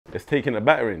It's taking a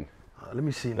battering. Let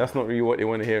me see. That's not really what they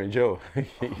want to hear in jail.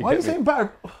 Why are you saying battering?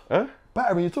 Huh?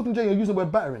 Battering? You're talking jail, you're using the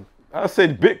word battering. I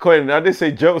said Bitcoin, I didn't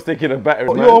say jail's taking a battering.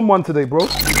 Oh, you're on one today, bro.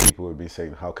 People would be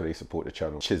saying, how can they support the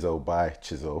channel? Chiso, buy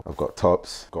Chiso. I've got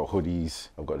tops, got hoodies,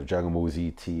 I've got the Dragon Ball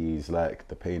Z tees, like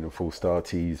the Pain and Full Star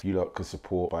tees. You lot could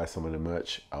support, buy some of the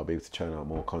merch. I'll be able to churn out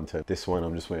more content. This one,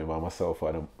 I'm just waiting by myself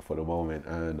for the moment,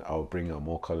 and I'll bring out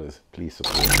more colors. Please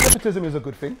support. Nepotism is a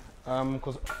good thing,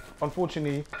 because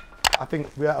unfortunately, I think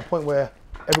we're at a point where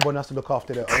everyone has to look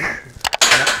after their own.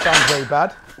 And that sounds very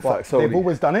bad, but they've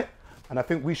always done it. And I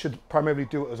think we should primarily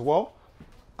do it as well.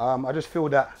 I just feel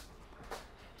that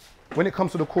when it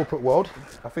comes to the corporate world,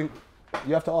 I think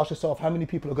you have to ask yourself how many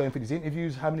people are going for these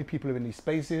interviews, how many people are in these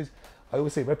spaces. I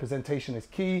always say representation is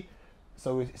key.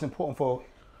 So it's important for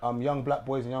young black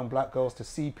boys and young black girls to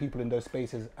see people in those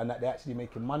spaces and that they're actually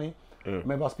making money. I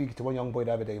remember I was speaking to one young boy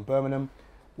the other day in Birmingham,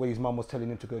 where his mum was telling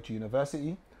him to go to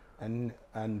university. And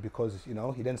because, you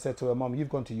know, he then said to her, "Mum, you've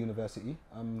gone to university.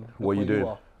 What are you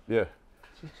doing?" Yeah.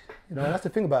 You know, that's the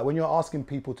thing about it. When you're asking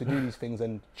people to do these things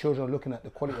and children are looking at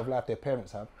the quality of life their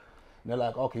parents have, and they're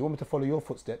like, okay, you want me to follow your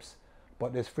footsteps,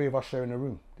 but there's 3 of us sharing a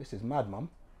room. This is mad, Mum.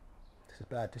 This is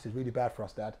bad. This is really bad for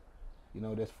us, Dad. You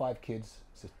know, there's 5 kids.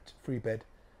 It's a 3 bed.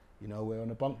 You know, we're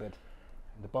on a bunk bed.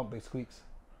 And the bunk bed squeaks.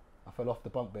 I fell off the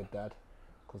bunk bed, Dad,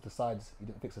 because the sides, you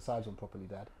didn't fix the sides on properly,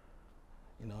 Dad.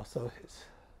 You know, so it's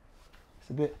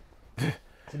a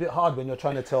bit hard when you're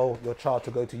trying to tell your child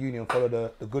to go to uni and follow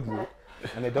the good route,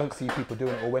 and they don't see people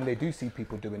doing it, or when they do see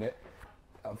people doing it,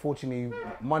 unfortunately,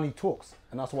 money talks.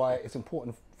 And that's why it's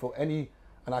important for any,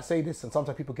 and I say this, and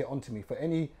sometimes people get onto me, for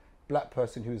any black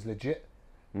person who is legit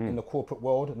in the corporate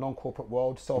world, non-corporate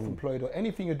world, self-employed, or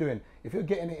anything you're doing, if you're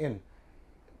getting it in,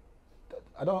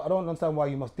 I don't understand why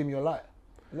you must dim your light.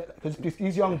 Because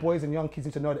these young boys and young kids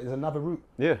need to know that there's another route.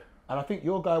 Yeah. And I think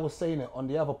your guy was saying it on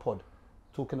the other pod,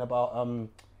 talking about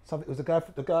something. It was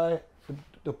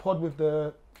the pod with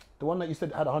the one that you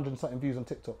said had 100 and something views on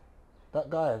TikTok. That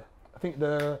guy, I think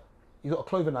he's got a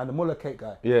clothing line, the Muller Cake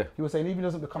guy. Yeah. He was saying even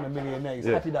doesn't become a millionaire, he's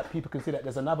happy that people can see that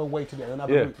there's another way to get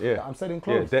another route. Yeah. That I'm selling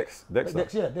clothes. Yeah,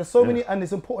 Dex. Yeah. There's so many, and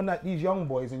it's important that these young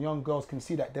boys and young girls can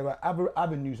see that there are other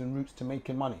avenues and routes to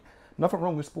making money. Nothing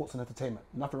wrong with sports and entertainment.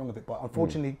 Nothing wrong with it. But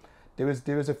unfortunately, there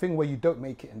is a thing where you don't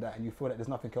make it in that, and you feel that there's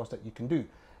nothing else that you can do.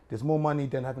 There's more money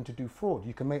than having to do fraud.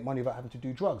 You can make money without having to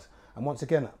do drugs. And once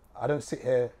again, I don't sit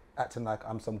here acting like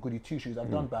I'm some goody two shoes. I've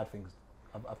done bad things.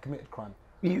 I've committed crime.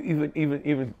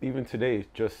 Even today,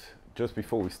 just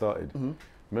before we started,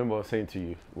 remember I was saying to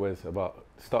you was about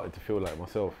starting to feel like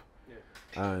myself,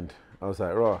 and I was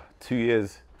like, "Rah, 2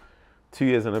 years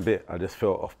and a bit, I just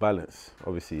felt off balance."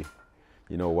 Obviously,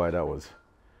 you know why that was,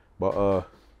 but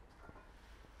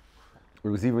it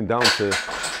was even down to.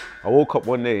 I woke up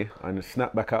one day and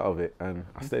snapped back out of it, and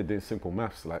I started doing simple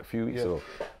maths like a few weeks ago.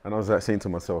 And I was like saying to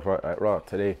myself, right,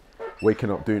 today,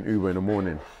 waking up doing Uber in the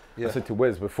morning. I said to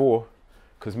Wes before,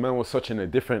 because man was such in a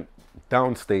different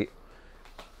down state,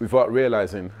 without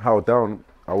realizing how down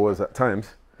I was at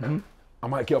times, I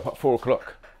might get up at 4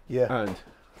 o'clock. And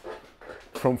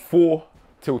from 4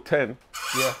 till 10,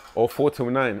 or 4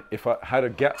 till 9, if I had a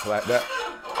gap like that,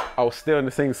 I'll stay on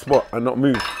the same spot and not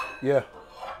move. And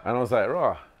I was like,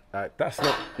 rah. Like, that's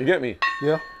not, you get me?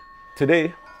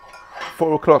 Today,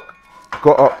 4 o'clock,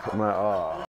 got up. I'm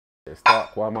like, it's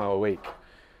dark, why am I awake?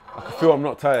 I can feel I'm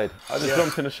not tired. I just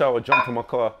jumped in the shower, jumped in my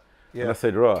car, and I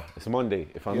said, rah, it's Monday.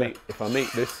 If I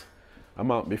make this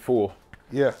amount before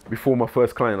my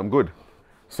first client, I'm good.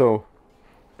 So,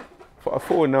 I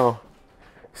thought now,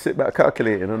 sit back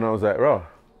calculating, and I was like, rah,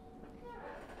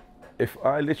 if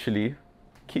I literally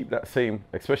keep that same,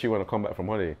 especially when I come back from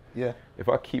holiday. If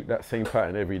I keep that same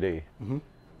pattern every day,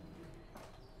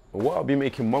 what I'll be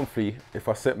making monthly, if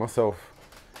I set myself,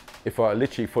 if I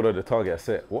literally follow the target I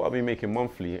set, what I'll be making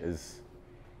monthly is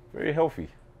very healthy.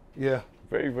 Very,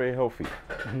 very healthy.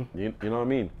 You know what I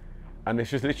mean? And it's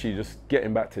just literally just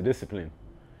getting back to discipline.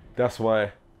 That's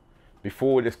why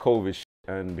before this COVID shit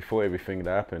and before everything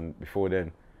that happened before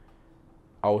then,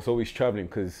 I was always traveling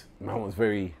because man was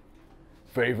very,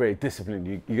 very disciplined.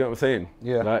 You get what I'm saying?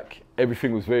 Like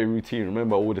everything was very routine.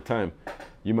 Remember all the time,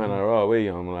 you man are away.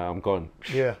 I'm like, I'm gone.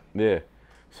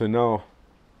 So now,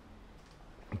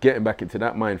 getting back into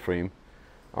that mind frame,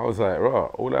 I was like,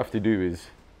 right, all I have to do is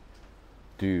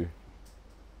do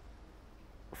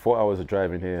 4 hours of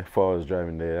driving here, 4 hours of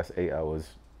driving there. That's 8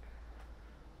 hours.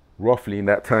 Roughly in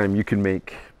that time, you can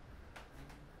make,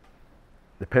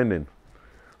 depending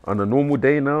on a normal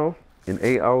day now, in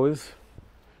 8 hours.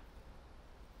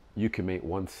 You can make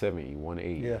 170,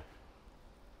 180.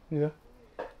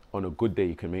 On a good day,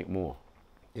 you can make more.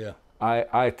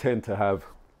 I tend to have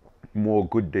more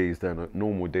good days than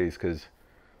normal days because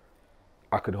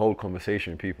I could hold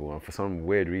conversation with people, and for some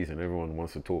weird reason, everyone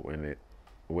wants to talk when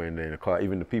they're in a car.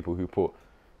 Even the people who put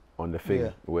on the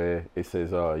thing where it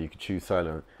says, you could choose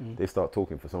silent, they start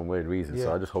talking for some weird reason.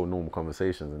 So I just hold normal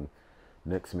conversations, and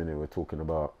next minute we're talking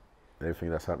about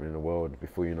everything that's happening in the world.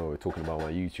 Before you know, we're talking about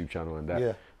my YouTube channel and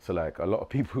that. So like a lot of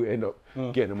people who end up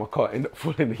getting in my car end up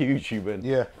following the YouTube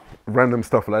and random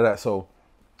stuff like that. So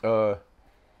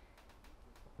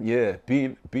yeah,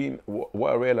 being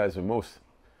what I realized with most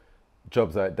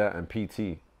jobs like that and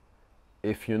PT,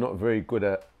 if you're not very good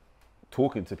at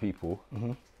talking to people,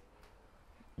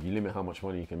 you limit how much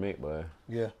money you can make by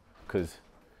because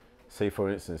say for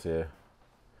instance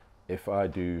if I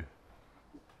do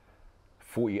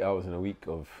 40 hours in a week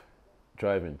of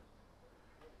driving,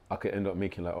 I could end up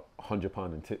making like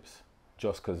 £100 in tips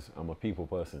just because I'm a people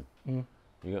person. You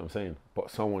get what I'm saying? But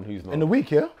someone who's not... In a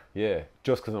week, yeah? Yeah,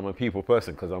 just because I'm a people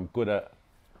person, because I'm good at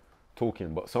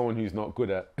talking. But someone who's not good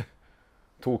at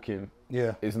talking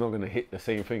is not going to hit the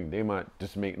same thing. They might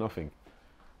just make nothing.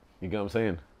 You get what I'm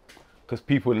saying? Because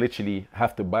people literally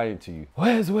have to buy into you.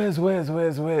 Where's going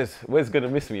to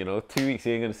miss me, you know? 2 weeks,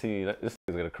 he ain't going to see me. This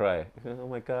is going to cry. Oh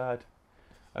my God,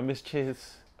 I miss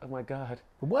Chiz. Oh my God.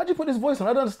 Why'd you put this voice on?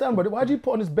 I don't understand, but why'd you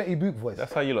put on this Betty Boop voice?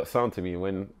 That's how you lot sound to me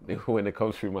when it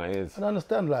comes through my ears. I don't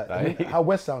understand, like how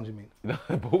West sounds you mean? No,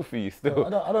 both of you still. I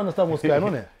don't understand what's going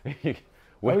on here. I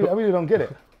really don't get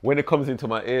it. When it comes into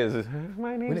my ears, it's,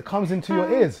 my name. When it comes into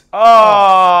your ears.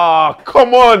 Oh,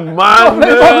 come on, man.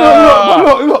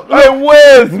 Look. Hey,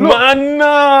 where's man?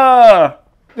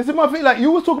 This is my thing, like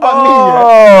you was talking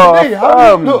about me,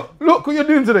 yeah? Today, look what you're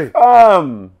doing today.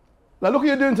 Like, look what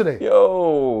you're doing today.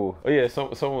 Yo. Oh yeah,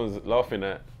 someone was laughing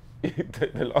at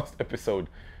the last episode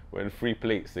when 3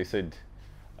 plates, they said,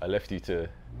 I left you to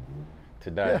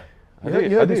die. Yeah.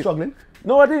 You heard me struggling?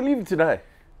 No, I didn't leave you to die.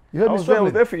 You heard me struggling? I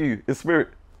was there for you, in spirit.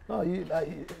 No, you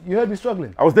heard me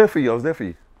struggling. I was there for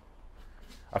you,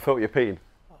 I felt your pain.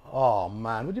 Oh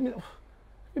man, what do you mean?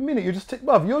 A minute, you just take,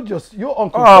 bruv, you're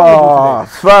uncontrollable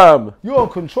today. Fam. You're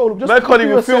uncontrollable. I can't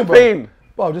even feel pain.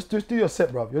 Bruv, just do your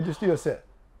set, bruv. Just do your set.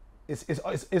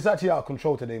 It's actually out of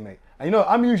control today, mate. And you know,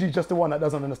 I'm usually just the one that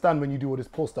doesn't understand when you do all this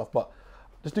pause stuff, but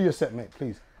just do your set, mate,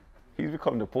 please. He's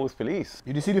become the pause police.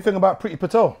 Did you see the thing about Pretty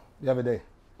Patel the other day?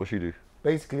 What she do?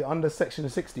 Basically, under Section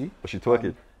 60... Was she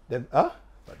twerking?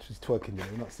 She's twerking, you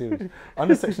know, not serious.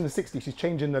 Under Section 60, she's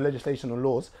changing the legislation and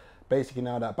laws. Basically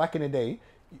now that back in the day,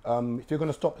 if you're going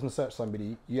to stop and search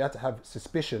somebody, you had to have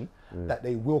suspicion that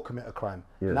they will commit a crime.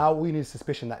 Now we need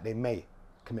suspicion that they may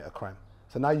commit a crime.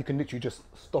 So now you can literally just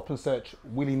stop and search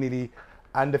willy-nilly.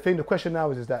 And the question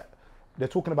now is that they're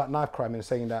talking about knife crime and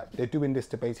saying that they're doing this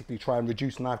to basically try and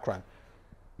reduce knife crime.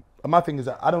 And my thing is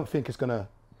that I don't think it's gonna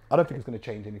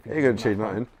change anything. Ain't gonna change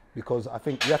nothing. Because I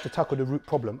think you have to tackle the root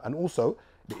problem. And also,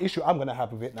 the issue I'm gonna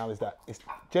have with it now is that it's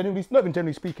generally, not even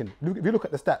generally speaking, if you look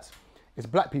at the stats, it's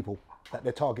black people that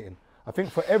they're targeting. I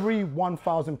think for every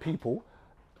 1,000 people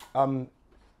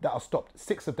that are stopped,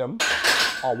 6 of them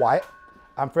are white.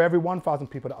 And for every 1,000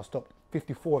 people that are stopped,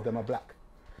 54 of them are black.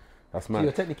 That's mad. So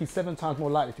you're technically 7 times more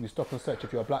likely to be stopped and searched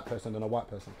if you're a black person than a white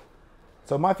person.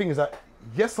 So my thing is that,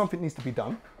 yes, something needs to be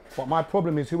done, but my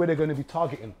problem is who are they going to be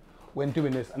targeting when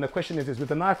doing this? And the question is with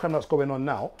the knife crime that's going on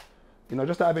now, you know,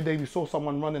 just the other day we saw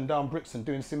someone running down bricks and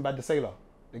doing Sinbad the Sailor.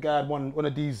 The guy had one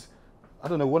of these, I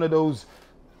don't know, one of those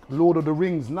Lord of the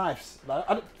Rings knives. Like,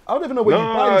 I don't even know where you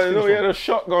buy this thing from. He had a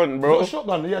shotgun, bro. Was it a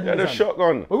shotgun? Yeah, he had a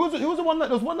shotgun. But it was the one that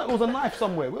was a knife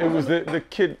somewhere. It was the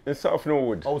kid in South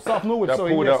Norwood. Oh, South Norwood. That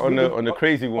sorry, pulled yes, out on the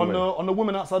crazy woman. On the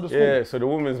woman outside the school. Yeah, so the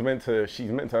woman's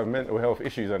she's meant to have mental health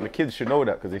issues, and the kids should know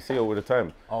that because they see her all the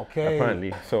time. Okay.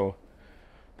 Apparently, so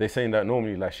they're saying that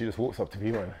normally, like she just walks up to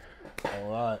people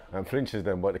and flinches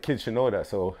them, but the kids should know that.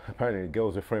 So apparently, the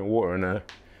girls were throwing water on her.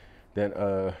 Then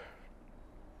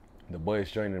the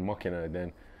boys joining mocking her.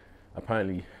 Then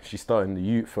apparently she's starting the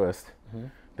ute first.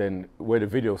 Then where the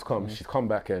videos come, she's come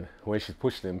back, and when she's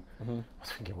pushed him, I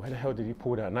was thinking, where the hell did he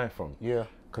pull that knife from? Yeah.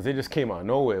 Because it just came out of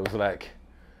nowhere. It was like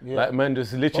man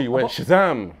just literally went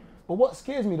Shazam. But what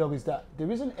scares me though is that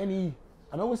there isn't any,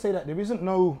 and I always say that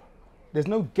there's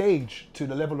no gauge to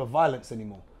the level of violence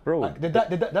anymore. Bro, like, does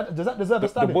that deserve a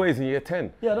stabbing? The boys in year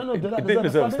 10. Yeah, I don't know. Does that it didn't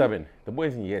deserve a stabbing. The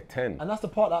boys in year 10. And that's the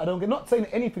part that I don't get. Not saying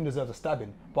anything deserves a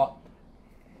stabbing, but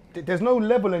there's no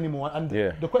level anymore. And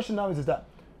the question now is that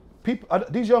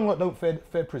these young lot don't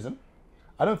fear prison.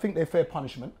 I don't think they fear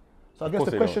punishment. So I guess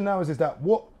the question now is that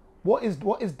what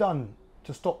is done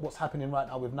to stop what's happening right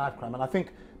now with knife crime? And I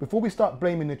think before we start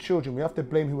blaming the children, we have to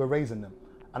blame who are raising them.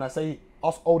 And I say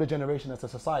us older generation as a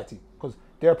society, because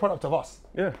they're a product of us.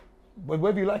 Yeah.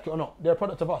 whether you like it or not, they're a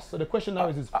product of us. So the question now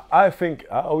is I think,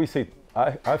 I always say,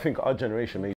 I think our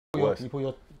generation made it worse. you put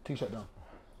your t-shirt down.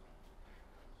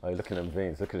 Oh, look at them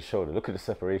veins, look at the shoulder, look at the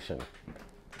separation.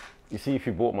 You see, if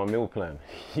you bought my meal plan,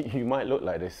 you might look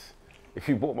like this. If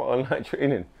you bought my online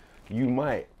training, you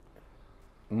might,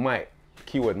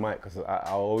 keyword might, because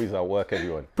I always outwork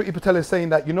everyone. Pretty Patel is saying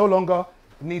that you no longer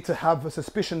need to have a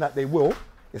suspicion that they will,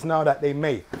 it's now that they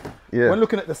may. Yeah. When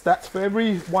looking at the stats, for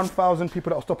every 1,000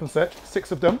 people that will stop and search,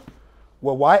 6 of them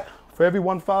were white. For every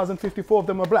 1,054 of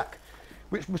them were black,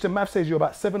 which the math says you're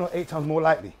about 7 or 8 times more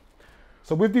likely.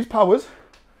 So with these powers,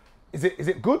 is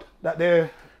it good that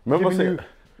they're giving you,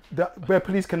 that where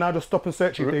police can now just stop and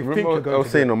search you if they think you're going I was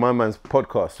saying on my man's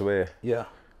podcast where, yeah,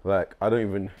 like, I don't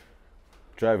even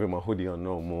drive with my hoodie on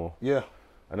no more. Yeah.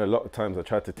 And a lot of times I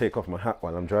try to take off my hat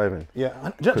while I'm driving. Yeah.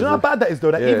 And do you know how bad that is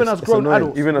though? That even as grown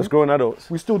adults, even as grown adults,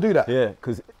 we still do that. Yeah,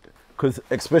 because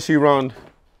especially around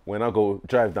when I go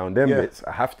drive down them bits,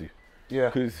 I have to. Yeah.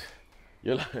 Because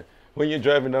you're like, when you're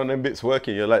driving down them bits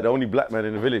working, you're like the only black man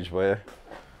in the village where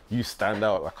you stand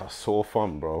out like a sore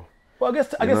thumb, bro. Well,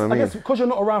 I guess because you're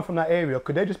not around from that area,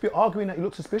 could they just be arguing that you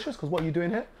look suspicious? Because what are you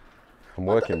doing here? I'm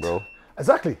working, bro.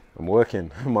 Exactly. I'm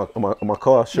working. My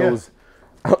car shows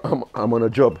I'm on a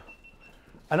job.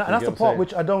 And that's the part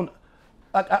which I don't.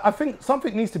 I think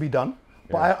something needs to be done.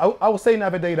 But I was saying the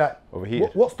other day that over here,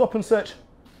 what stop and search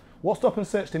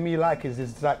to me like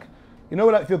is like, you know,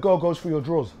 like if your girl goes through your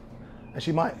drawers, and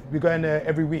she might be going there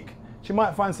every week, she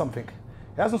might find something.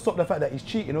 It hasn't stopped the fact that he's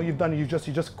cheating. All you've done is you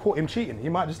just caught him cheating. He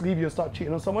might just leave you and start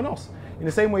cheating on someone else. In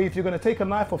the same way, if you're going to take a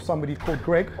knife off somebody called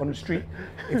Greg on the street,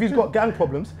 if he's got gang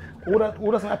problems,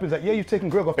 all that's happen is that you've taken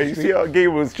Greg off the street. You see how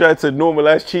Gabriel's tried to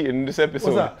normalise cheating in this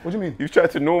episode? What's that? What do you mean? You've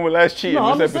tried to normalise cheating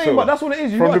in this episode. No, I'm saying, but that's what it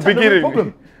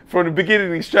is. From the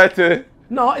beginning, he's tried to.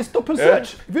 No, it's stop and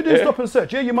search. If you're doing stop and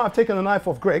search, you might have taken a knife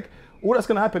off Greg. All that's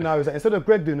going to happen now is that instead of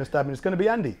Greg doing the stabbing, it's going to be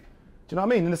Andy. Do you know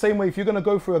what I mean? In the same way, if you're going to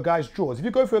go through a guy's drawers, if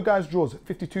you go through a guy's drawers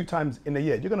 52 times in a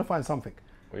year, you're going to find something.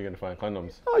 What are you going to find?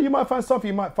 Condoms? Oh, you might find something.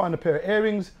 You might find a pair of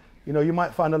earrings. You know, you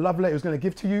might find a love letter he's going to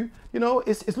give to you. You know,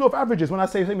 it's law of averages. When I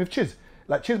say the same with Chiz,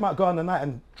 like Chiz might go on the night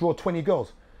and draw 20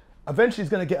 girls. Eventually, he's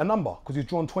going to get a number because he's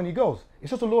drawn 20 girls.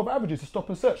 It's just a law of averages to stop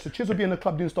and search. So Chiz will be in the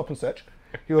club doing stop and search.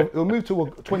 He'll move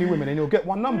to 20 women and he'll get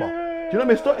one number. Do you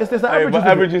know what I mean? It's the averages. But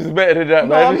averages is better than that,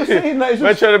 man. I'm just saying that.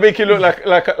 Man trying to make you look like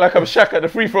I'm Shaq at the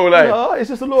free throw line. No, it's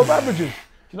just a law of averages. Do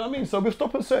you know what I mean? So with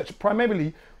stop and search,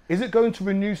 primarily, is it going to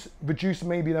reduce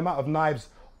maybe the amount of knives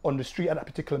on the street at that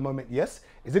particular moment? Yes.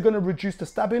 Is it going to reduce the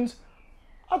stabbings?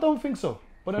 I don't think so.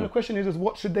 But then the question is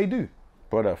what should they do?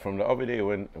 Brother, from the other day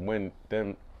when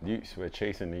them youths were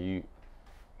chasing the youth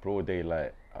broad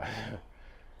daylight,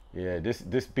 yeah,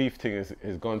 this beef thing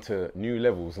has gone to new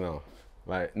levels now.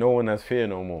 Like, no one has fear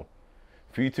no more.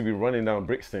 For you to be running down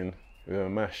Brixton with a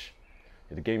mash,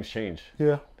 the game's changed.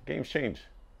 Yeah. The game's changed.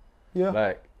 Yeah.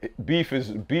 Like, beef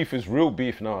is real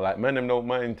beef now. Like, man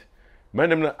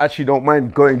them actually don't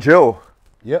mind going jail.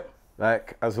 Yep.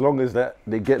 Like, as long as that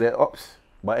they get their ups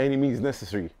by any means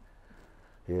necessary.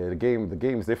 Yeah, the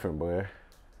game's different, boy.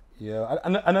 Yeah,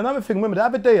 and another thing, remember the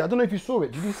other day, I don't know if you saw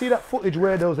it, did you see that footage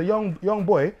where there was a young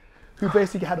boy who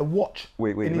basically had a watch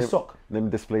in his sock? Let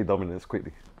me display dominance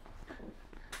quickly.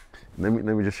 Let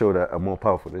me just show that I'm more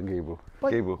powerful than Gabriel.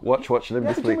 Gabriel, watch, let me display. You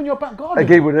have a gym in your back garden.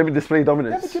 Hey, Gabriel, let me display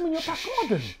dominance. You have a gym in your back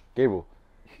garden. Gabriel.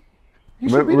 You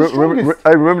should be the strongest.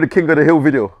 I remember the King of the Hill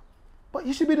video. But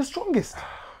you should be the strongest.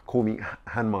 Call me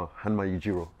Hanma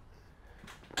Yujiro.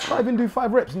 Can't even do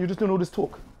 5 reps and you're just doing all this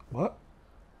talk. What?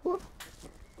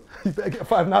 You better get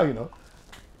 5 now, you know.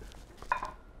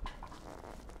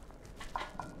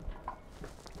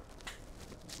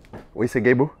 What you say,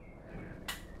 Gabriel?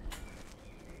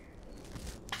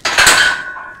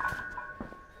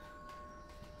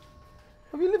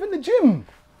 Have you live in the gym?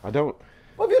 I don't.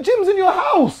 What have your gyms in your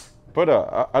house?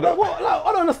 Brother, I don't.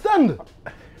 I don't understand.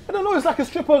 I don't know, it's like a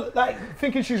stripper like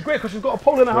thinking she's great because she's got a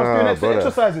pole in the house doing extra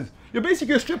exercises. You're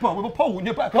basically a stripper with a pole in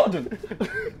your back garden.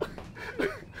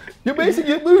 You're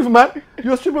basically moving, man.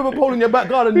 You're a stripper with a pole in your back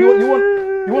garden.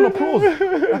 You want applause,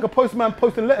 like a postman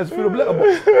posting letters through the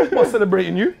letterbox. I'm not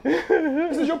celebrating you.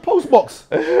 This is your post box.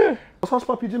 What's Hush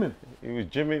Puppy gymming? He was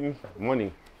gymming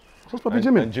money. Hush Puppy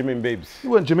gymming? And gymming babes.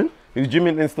 You weren't gymming. He was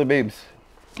gymming Insta babes.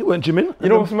 You weren't gymming. You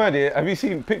know what's mad here? Have you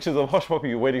seen pictures of Hush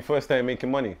Puppy when he first started making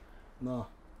money? No.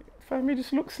 Fam, he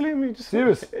just looks slim. He just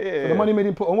serious? Yeah. So the money made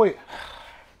him put on weight?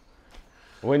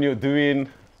 When you're doing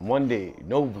Monday,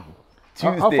 no,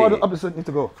 Tuesday. How far does the episode need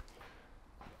to go?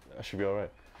 That should be all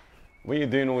right. When you're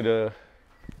doing all the,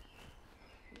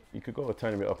 you could go a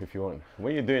tiny bit up if you want.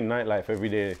 When you're doing nightlife every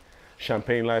day,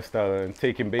 champagne lifestyle and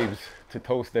taking babes to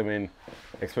toast them in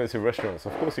expensive restaurants,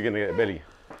 of course you're gonna get a belly.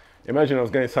 Imagine I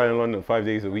was going to London 5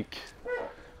 days a week,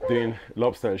 doing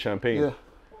lobster and champagne. Yeah.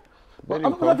 But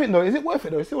I'm worth it though. Is it worth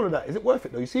it though? You see all of that? Is it worth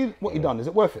it though? You see what you've done? Is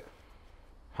it worth it?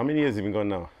 How many years have you been gone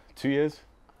now? 2 years?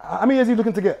 How many years are you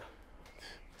looking to get?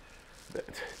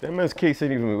 That man's case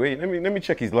ain't even wait. Let me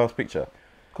check his last picture.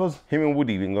 Because him and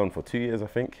Woody been gone for 2 years, I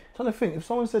think. I'm trying to think. If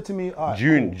someone said to me, all right,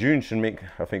 June should make,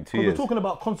 I think, 2 years. We're talking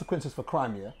about consequences for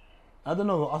crime, yeah. I don't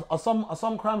know. Are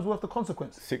some crimes worth the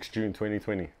consequence? 6 June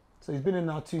 2020. So he's been in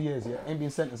now 2 years, yeah. Ain't been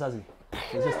sentenced, has he? So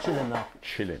he's just chilling now.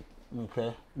 Chilling.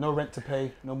 Okay. No rent to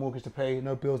pay, no mortgage to pay,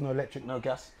 no bills, no electric, no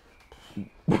gas.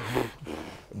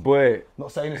 Boy.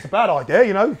 Not saying it's a bad idea,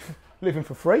 you know, living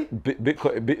for free.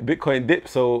 Bitcoin dip,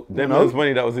 so them man's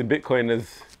money that was in Bitcoin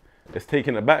is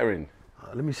taking a battering.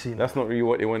 Let me see. That's not really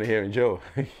what they want to hear in jail.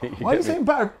 Why are you saying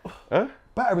battering? Huh?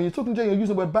 Battering? You're talking jail, you're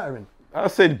using the word battering. I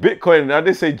said Bitcoin, I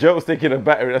didn't say jail's taking a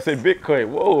battering. I said Bitcoin.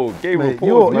 Whoa, Gabriel, Mate,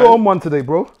 pause, man. You're on one today,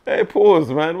 bro. Hey,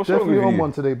 pause, man. What's wrong with you? Definitely on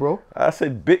one today, bro. I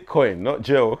said Bitcoin, not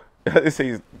jail. I didn't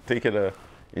say he's taking a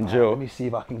in jail. Let me see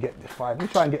if I can get the 5. Let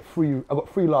me try and get 3. I got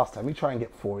 3 last time. Let me try and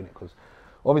get 4 in it because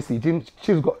obviously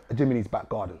Chill's got a gym in his back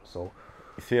garden, so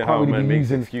you see how really man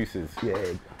makes excuses. Yeah.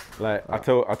 Like I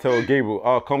tell Gabriel,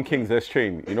 oh come Kings, let's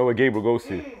train. You know where Gabriel goes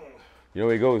to? You know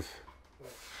where he goes?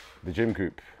 The gym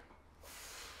group.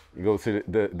 He goes to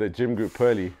the gym group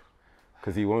early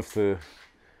because he wants to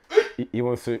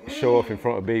show off in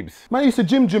front of babes. Man used to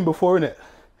gym before, innit?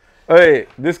 Hey,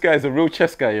 this guy's a real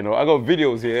chess guy, you know. I got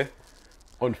videos here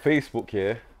on Facebook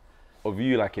here of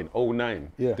you like in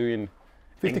 09 doing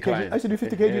 50 incline. kg. I used to do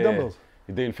 50 kg dumbbells.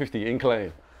 You're doing 50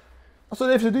 incline. That's all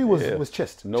they have to do was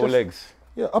chest. No chest. legs.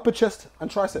 Yeah, upper chest and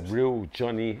triceps. Real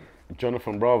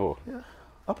Jonathan Bravo. Yeah,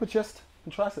 upper chest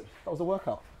and triceps. That was the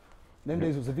workout. Them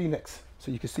days was the V-necks,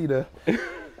 so you could see the,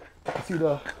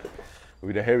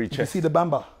 with the hairy you chest. can see the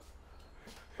bamba.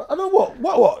 I don't know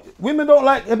what? Women don't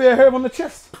like a bit of hair on the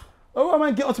chest. What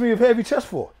man get onto me with heavy chest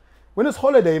for? When it's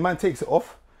holiday, man takes it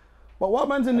off. But what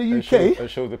man's in the UK? And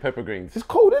show the pepper grains. It's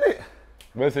cold, isn't it?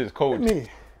 Where's it cold?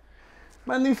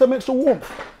 Man needs some extra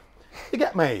warmth. You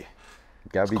get me?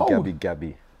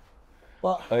 Gabby.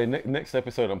 But next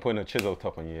episode, I'm putting a chisel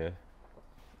top on you. Yeah?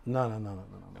 No.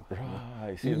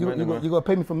 Right. See, You got to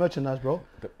pay me for merchandise, bro.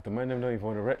 The man them don't even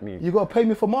want to rep me. You got to pay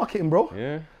me for marketing, bro.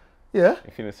 Yeah. Yeah.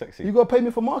 You feeling sexy? You got to pay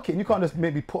me for marketing. You can't just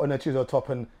maybe put on a chisel top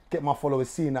and get my followers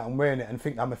seeing that I'm wearing it and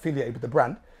think I'm affiliated with the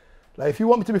brand. Like, if you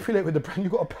want me to be affiliated with the brand, you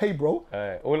got to pay, bro.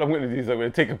 All I'm going to do is I'm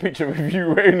going to take a picture with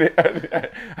you wearing it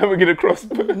and we're going to cross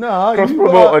promote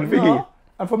on Viggy. Nah.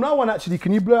 And from now on, actually,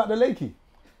 can you blur out the Lakey?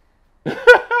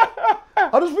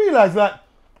 I just realised that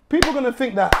people are going to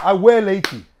think that I wear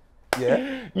Lakey.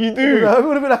 Yeah? You do. I'm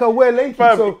going to be like, I wear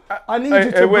Lakey, so I need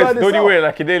you to blur this Don't you out. wear it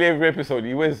like a daily every episode?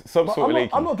 You wear some But sort of Lakey.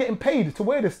 I'm not getting paid to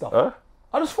wear this stuff. Huh?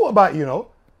 I just thought about it, you know.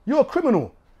 You're a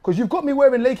criminal because you've got me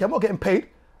wearing Lakey. I'm not getting paid.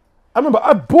 I remember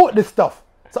I bought this stuff.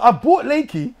 So I bought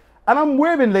Lakey and I'm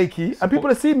wearing Lakey and people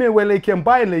are seeing me wear Lakey and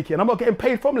buying Lakey and I'm not getting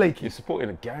paid from Lakey. You're supporting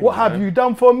a gang. What have you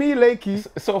done for me, Lakey?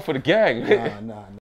 It's all for the gang. Nah.